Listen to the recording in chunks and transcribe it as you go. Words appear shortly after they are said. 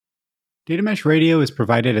Data Mesh Radio is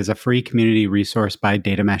provided as a free community resource by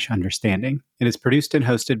Data Mesh Understanding. It is produced and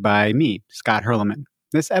hosted by me, Scott Hurleman.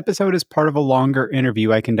 This episode is part of a longer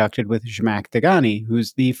interview I conducted with Zhamak Dagani,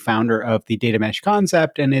 who's the founder of the Data Mesh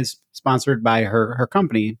concept and is sponsored by her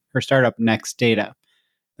company, her startup Next Data.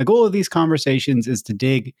 The goal of these conversations is to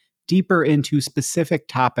dig deeper into specific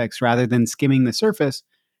topics rather than skimming the surface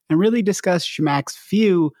and really discuss Zhamak's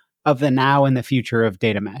view of the now and the future of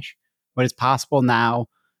data mesh. What is possible now?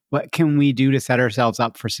 What can we do to set ourselves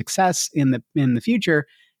up for success in the future?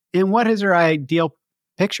 And what is our ideal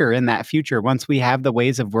picture in that future once we have the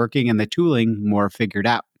ways of working and the tooling more figured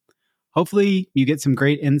out? Hopefully, you get some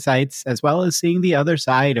great insights as well as seeing the other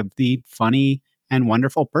side of the funny and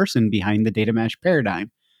wonderful person behind the data mesh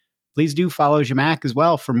paradigm. Please do follow Zhamak as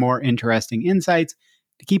well for more interesting insights.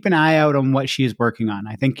 To keep an eye out on what she is working on.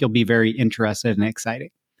 I think you'll be very interested and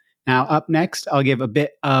excited. Now, up next, I'll give a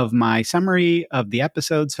bit of my summary of the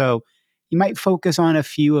episode, so you might focus on a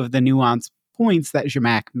few of the nuanced points that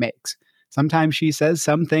Zhamak makes. Sometimes she says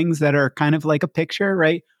some things that are kind of like a picture,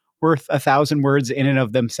 right? Worth 1,000 words in and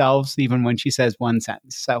of themselves, even when she says one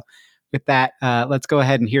sentence. So with that, let's go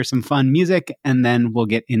ahead and hear some fun music, and then we'll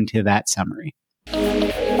get into that summary.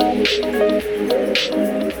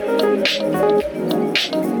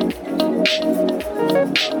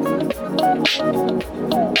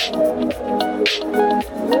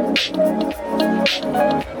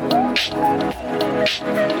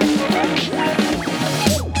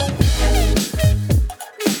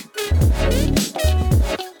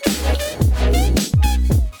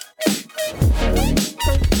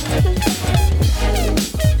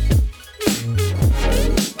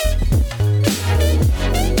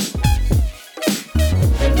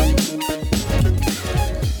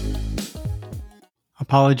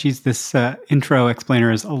 Apologies, this intro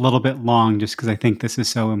explainer is a little bit long just because I think this is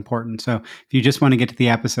so important. So if you just want to get to the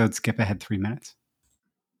episode, skip ahead 3 minutes.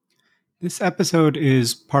 This episode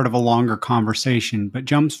is part of a longer conversation, but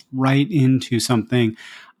jumps right into something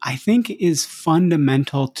I think is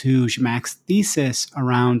fundamental to Zhamak's thesis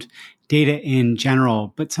around data in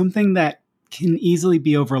general, but something that can easily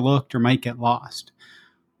be overlooked or might get lost.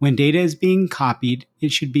 When data is being copied,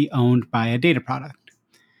 it should be owned by a data product.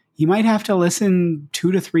 You might have to listen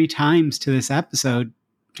 2 to 3 times to this episode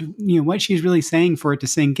to, what she's really saying for it to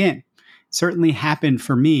sink in. It certainly happened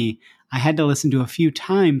for me. I had to listen to a few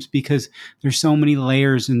times because there's so many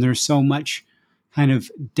layers and there's so much kind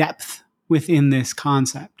of depth within this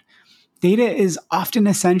concept. Data is often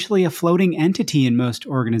essentially a floating entity in most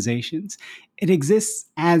organizations. It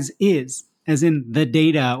exists as is, as in the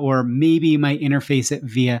data, or maybe you might interface it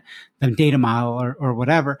via the data model or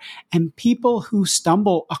whatever. And people who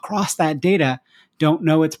stumble across that data don't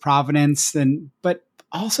know its provenance, but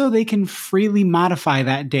also they can freely modify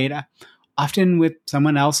that data, often with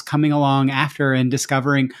someone else coming along after and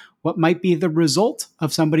discovering what might be the result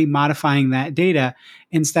of somebody modifying that data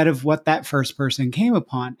instead of what that first person came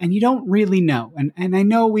upon. And you don't really know. And I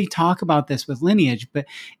know we talk about this with lineage, but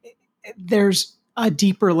there's a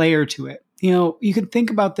deeper layer to it. You could think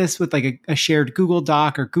about this with like a shared Google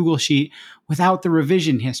Doc or Google Sheet without the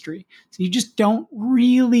revision history. So you just don't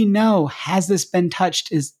really know, has this been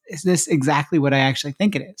touched? Is this exactly what I actually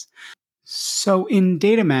think it is? So in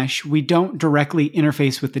data mesh, we don't directly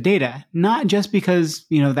interface with the data, not just because,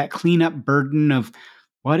 that cleanup burden of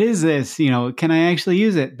what is this? Can I actually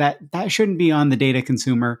use it? That shouldn't be on the data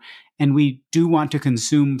consumer. And we do want to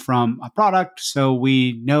consume from a product so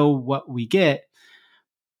we know what we get.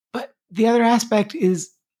 The other aspect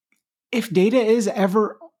is if data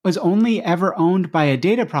was only ever owned by a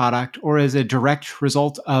data product or as a direct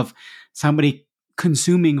result of somebody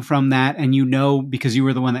consuming from that, and because you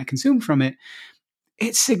were the one that consumed from it,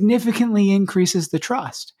 it significantly increases the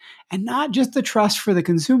trust. And not just the trust for the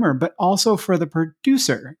consumer, but also for the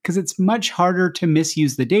producer, because it's much harder to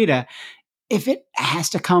misuse the data if it has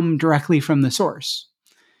to come directly from the source.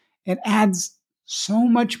 It adds so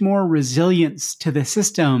much more resilience to the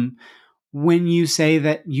system when you say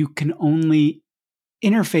that you can only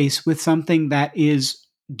interface with something that is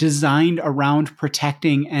designed around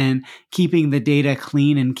protecting and keeping the data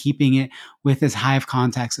clean and keeping it with as high of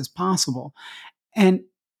context as possible. And,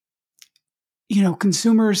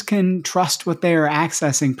 consumers can trust what they are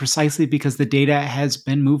accessing precisely because the data has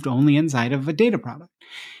been moved only inside of a data product.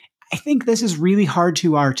 I think this is really hard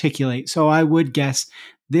to articulate. So I would guess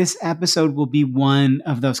this episode will be one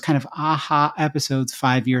of those kind of aha episodes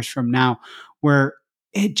 5 years from now, where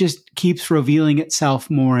it just keeps revealing itself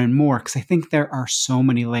more and more, because I think there are so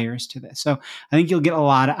many layers to this. So I think you'll get a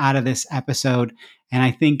lot out of this episode, and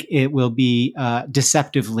I think it will be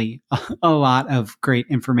deceptively a lot of great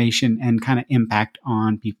information and kind of impact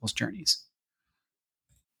on people's journeys.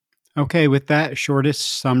 Okay, with that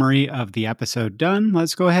shortest summary of the episode done,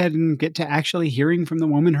 let's go ahead and get to actually hearing from the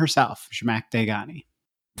woman herself, Zhamak Dehghani.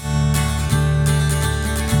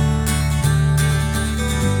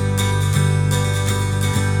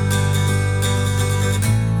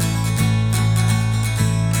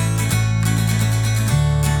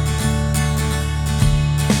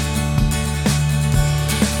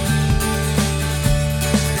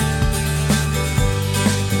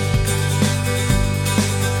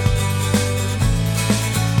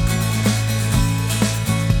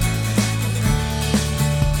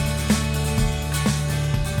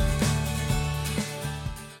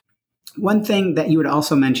 One thing that you had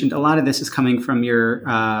also mentioned, a lot of this is coming from your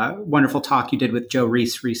wonderful talk you did with Joe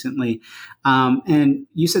Reese recently. And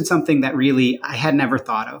you said something that really I had never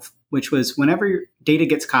thought of, which was whenever your data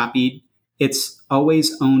gets copied, it's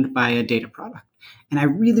always owned by a data product. And I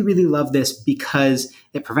really, really love this because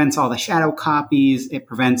it prevents all the shadow copies. It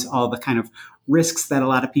prevents all the kind of risks that a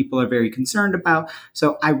lot of people are very concerned about.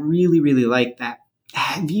 So I really, really like that.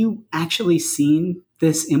 Have you actually seen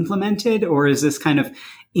this implemented, or is this kind of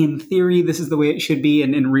in theory, this is the way it should be,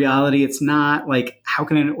 and in reality, it's not? Like, how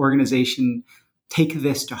can an organization take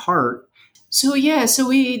this to heart? So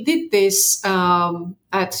we did this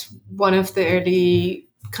at one of the early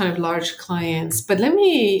kind of large clients. But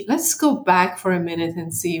let's go back for a minute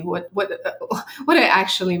and see what I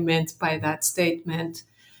actually meant by that statement.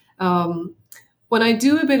 When I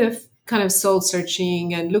do a bit of kind of soul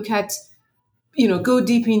searching and look at, go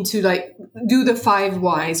deep into do the 5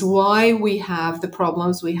 whys, why we have the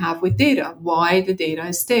problems we have with data, why the data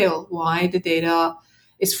is stale, why the data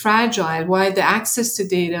is fragile, why the access to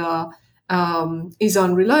data is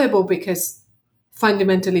unreliable, because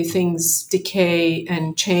fundamentally things decay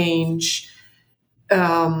and change.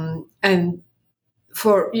 And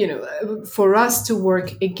for us to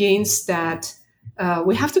work against that,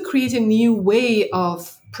 we have to create a new way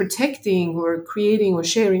of protecting or creating or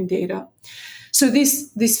sharing data. So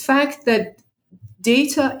this fact that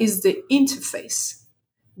data is the interface,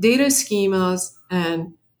 data schemas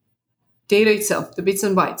and data itself, the bits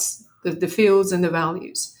and bytes, the fields and the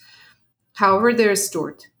values, however they're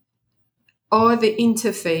stored, are the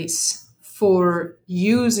interface for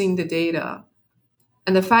using the data.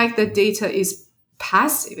 And the fact that data is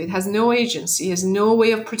passive, it has no agency, has no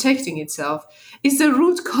way of protecting itself, is the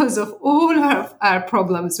root cause of all our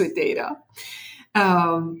problems with data.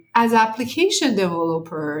 As application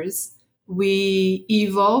developers, we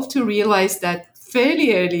evolved to realize that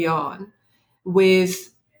fairly early on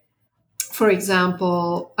with, for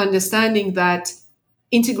example, understanding that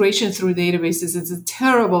integration through databases is a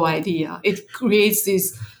terrible idea. It creates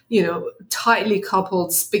these, tightly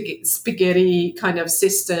coupled spaghetti kind of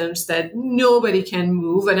systems that nobody can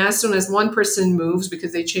move. And as soon as one person moves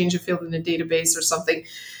because they change a field in a database or something,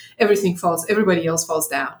 everybody else falls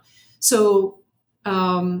down. So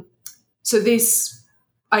this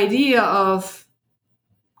idea of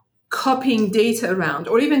copying data around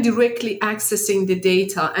or even directly accessing the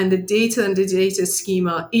data and the data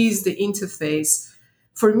schema is the interface,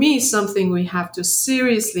 for me, is something we have to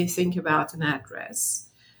seriously think about and address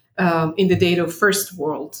in the data first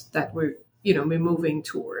world that we're moving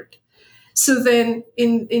toward. So then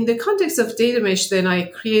in the context of data mesh, then I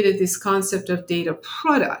created this concept of data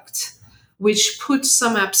product, which puts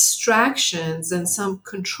some abstractions and some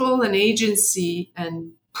control and agency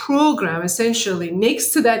and program essentially next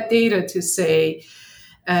to that data to say,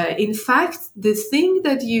 in fact, the thing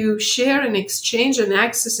that you share and exchange and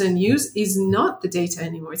access and use is not the data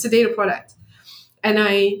anymore. It's a data product. And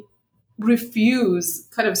I refuse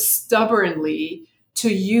kind of stubbornly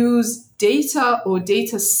to use data or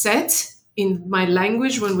data set in my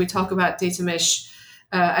language when we talk about data mesh.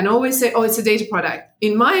 And always say, it's a data product.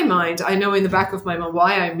 In my mind, I know in the back of my mind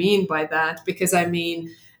why I mean by that, because I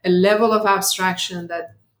mean a level of abstraction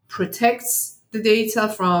that protects the data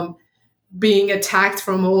from being attacked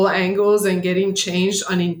from all angles and getting changed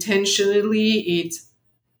unintentionally. It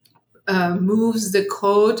moves the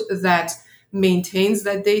code that maintains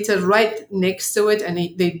that data right next to it, and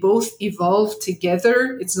they both evolve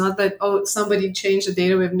together. It's not that, somebody changed the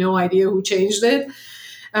data, we have no idea who changed it.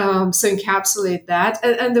 So encapsulate that,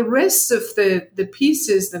 and the rest of the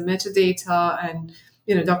pieces, the metadata and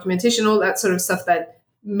documentation, all that sort of stuff that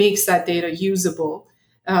makes that data usable,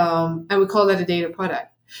 and we call that a data product.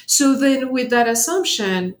 So then, with that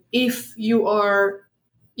assumption, if you are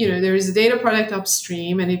there is a data product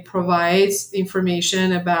upstream, and it provides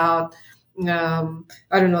information about, I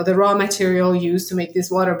don't know, the raw material used to make this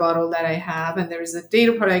water bottle that I have. And there is a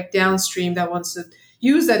data product downstream that wants to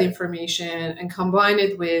use that information and combine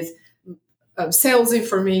it with sales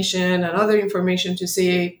information and other information to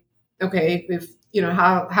say, okay, if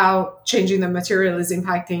how changing the material is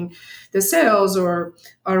impacting the sales or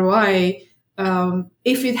ROI.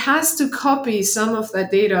 If it has to copy some of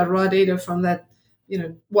that data, raw data from that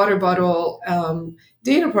water bottle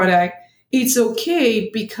data product, it's okay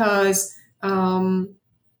because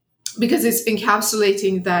it's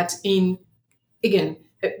encapsulating that in, again,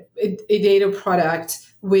 a data product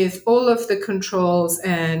with all of the controls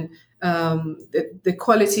and the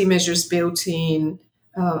quality measures built in,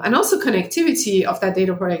 and also connectivity of that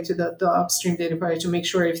data product to the upstream data product to make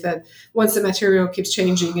sure if that once the material keeps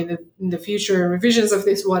changing in the future revisions of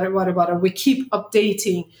this water bottle, we keep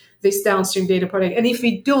updating this downstream data product. And if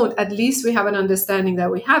we don't, at least we have an understanding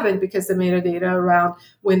that we haven't, because the metadata around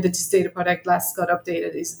when this data product last got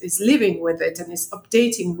updated is living with it and is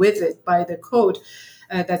updating with it by the code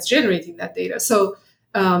that's generating that data. So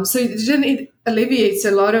then it alleviates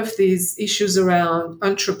a lot of these issues around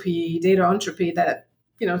entropy, data entropy, that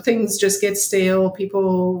things just get stale.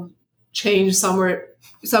 People change some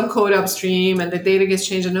code upstream, and the data gets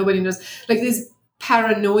changed, and nobody knows. Like, this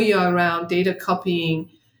paranoia around data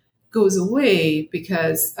copying goes away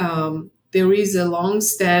because there is a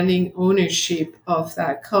long-standing ownership of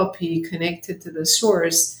that copy connected to the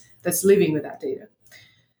source that's living with that data.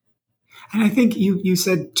 And I think you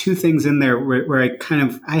said two things in there where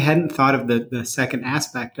I hadn't thought of the second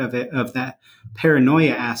aspect of it, of that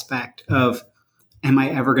paranoia aspect of, am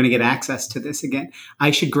I ever going to get access to this again?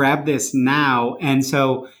 I should grab this now. And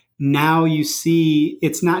so now you see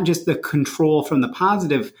it's not just the control from the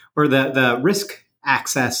positive or the risk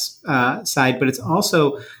access side, but it's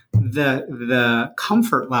also the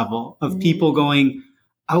comfort level of people going,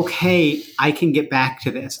 okay, I can get back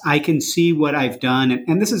to this. I can see what I've done.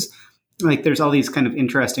 And this is like, there's all these kind of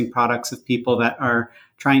interesting products of people that are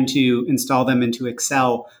trying to install them into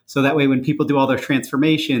Excel. So that way, when people do all their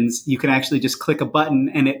transformations, you can actually just click a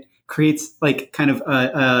button and it creates like kind of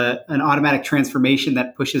an automatic transformation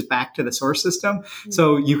that pushes back to the source system. Mm-hmm.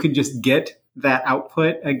 So you can just get that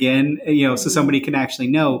output again, so somebody can actually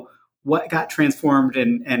know what got transformed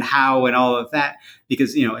and how and all of that,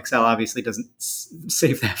 because, Excel obviously doesn't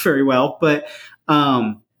save that very well. But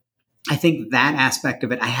I think that aspect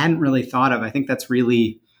of it, I hadn't really thought of. I think that's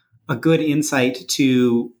really a good insight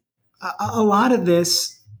to a lot of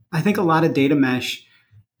this. I think a lot of data mesh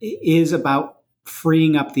is about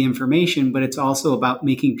freeing up the information, but it's also about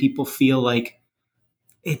making people feel like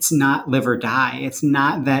it's not live or die. It's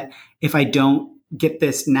not that if I don't get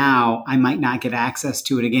this now, I might not get access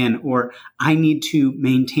to it again, or I need to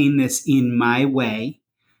maintain this in my way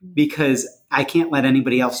because I can't let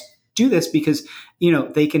anybody else do this, because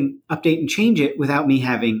they can update and change it without me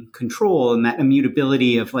having control, and that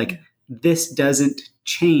immutability of like, this doesn't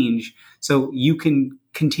change, so you can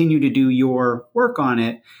continue to do your work on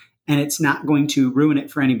it and it's not going to ruin it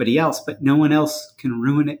for anybody else, but no one else can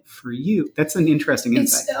ruin it for you. That's an interesting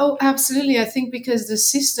insight. Oh, absolutely. I think because the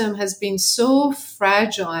system has been so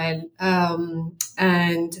fragile, and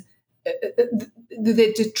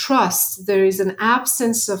the trust, there is an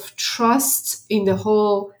absence of trust in the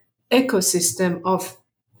whole ecosystem of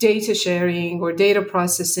data sharing or data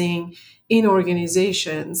processing in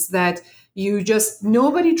organizations, that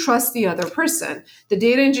nobody trusts the other person. The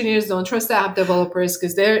data engineers don't trust the app developers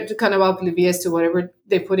because they're kind of oblivious to whatever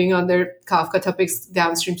they're putting on their Kafka topics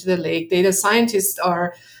downstream to the lake. Data scientists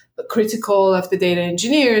are critical of the data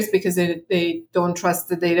engineers because they don't trust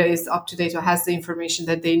the data is up to date or has the information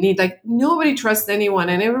that they need. Like, nobody trusts anyone,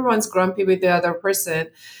 and everyone's grumpy with the other person.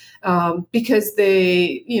 Because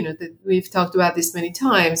we've talked about this many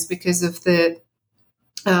times, because of the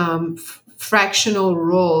fractional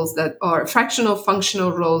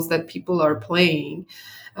functional roles that people are playing,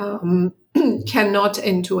 cannot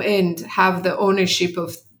end to end have the ownership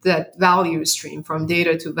of that value stream from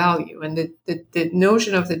data to value. And the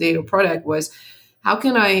notion of the data product was, how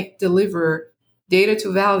can I deliver data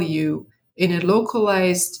to value in a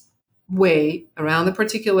localized way around a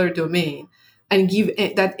particular domain, and give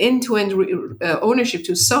that end-to-end ownership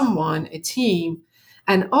to someone, a team,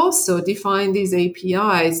 and also define these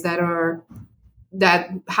APIs that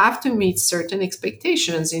have to meet certain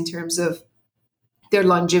expectations in terms of their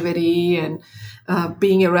longevity and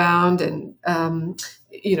being around, and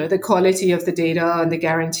the quality of the data and the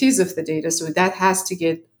guarantees of the data. So that has to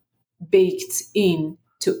get baked in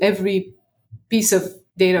to every piece of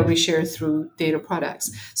data we share through data products.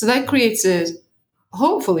 So that creates a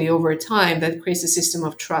hopefully over time that creates a system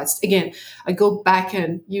of trust. Again, I go back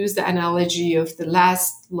and use the analogy of the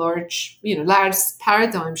last large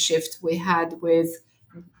paradigm shift we had with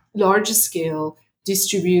large scale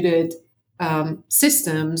distributed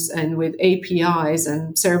systems and with APIs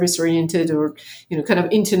and service oriented or kind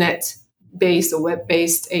of internet based or web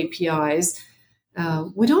based APIs.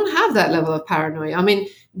 We don't have that level of paranoia. I mean,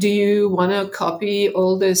 do you want to copy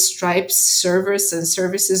all the Stripes servers and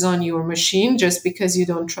services on your machine just because you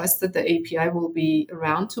don't trust that the API will be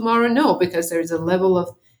around tomorrow? No, because there's a level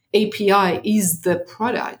of API is the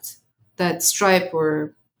product that Stripe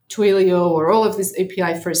or Twilio or all of these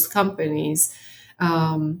API first companies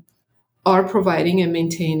are providing and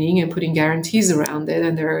maintaining and putting guarantees around it,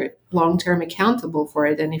 and they're long term accountable for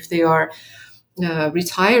it. And if they are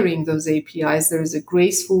retiring those APIs, there's a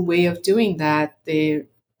graceful way of doing that. They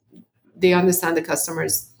understand the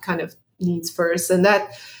customer's kind of needs first, and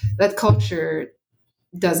that culture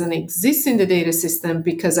doesn't exist in the data system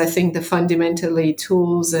because I think the fundamentally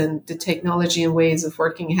tools and the technology and ways of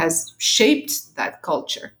working has shaped that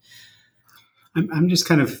culture. I'm just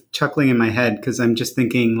kind of chuckling in my head because I'm just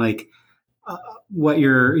thinking like what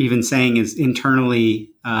you're even saying is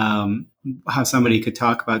internally how somebody could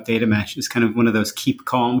talk about data mesh is kind of one of those keep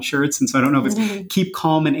calm shirts. And so I don't know if it's keep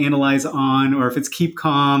calm and analyze on, or if it's keep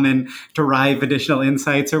calm and derive additional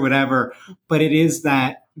insights or whatever. But it is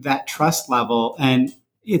that trust level. And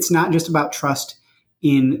it's not just about trust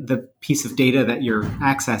in the piece of data that you're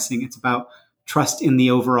accessing. It's about trust in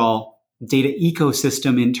the overall data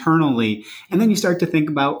ecosystem internally. And then you start to think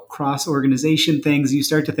about cross organization things. You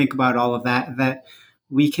start to think about all of that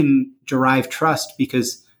we can derive trust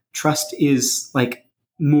because trust is like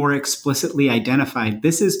more explicitly identified.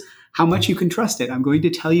 This is how much you can trust it. I'm going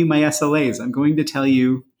to tell you my SLAs. I'm going to tell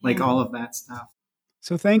you like all of that stuff.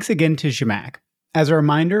 So thanks again to Zhamak. As a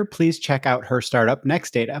reminder, please check out her startup,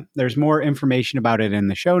 Next Data. There's more information about it in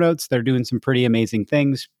the show notes. They're doing some pretty amazing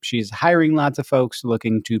things. She's hiring lots of folks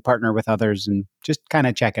looking to partner with others and just kind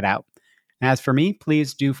of check it out. As for me,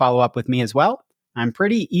 please do follow up with me as well. I'm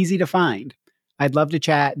pretty easy to find. I'd love to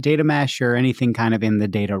chat data mesh or anything kind of in the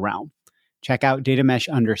data realm. Check out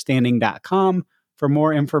datameshunderstanding.com for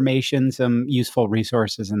more information, some useful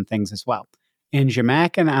resources and things as well. And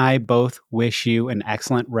Zhamak and I both wish you an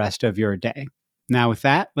excellent rest of your day. Now, with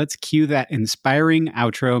that, let's cue that inspiring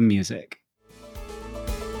outro music.